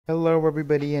Hello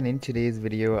everybody, and in today's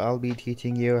video I'll be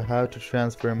teaching you how to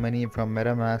transfer money from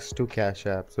Metamask to Cash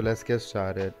App. So let's get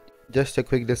started. Just a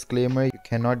quick disclaimer, you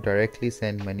cannot directly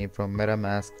send money from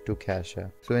Metamask to Cash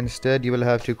App. So instead you will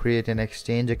have to create an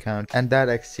exchange account, and that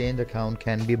exchange account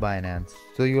can be Binance.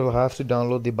 So you will have to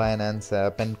download the Binance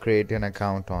app and create an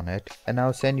account on it. And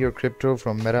now send your crypto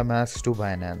from Metamask to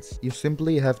Binance. You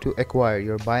simply have to acquire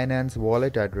your Binance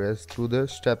wallet address through the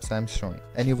steps I'm showing.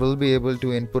 And you will be able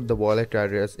to input the wallet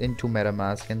address into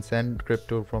Metamask and send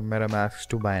crypto from Metamask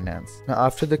to Binance. Now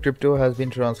after the crypto has been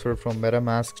transferred from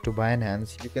Metamask to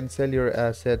Binance, you can sell your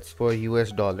assets for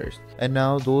US dollars. And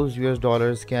now those US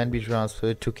dollars can be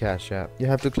transferred to Cash App. You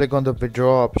have to click on the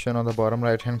withdraw option on the bottom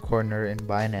right hand corner in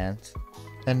Binance.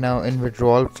 And now in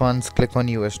withdrawal funds, click on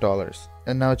US dollars.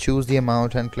 And now choose the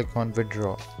amount and click on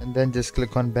withdraw. And then just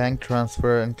click on bank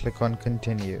transfer and click on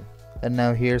continue. And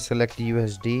now here select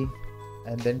USD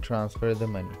and then transfer the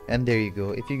money. And there you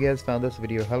go. If you guys found this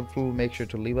video helpful, make sure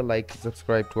to leave a like and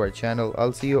subscribe to our channel.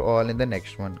 I'll see you all in the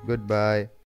next one. Goodbye.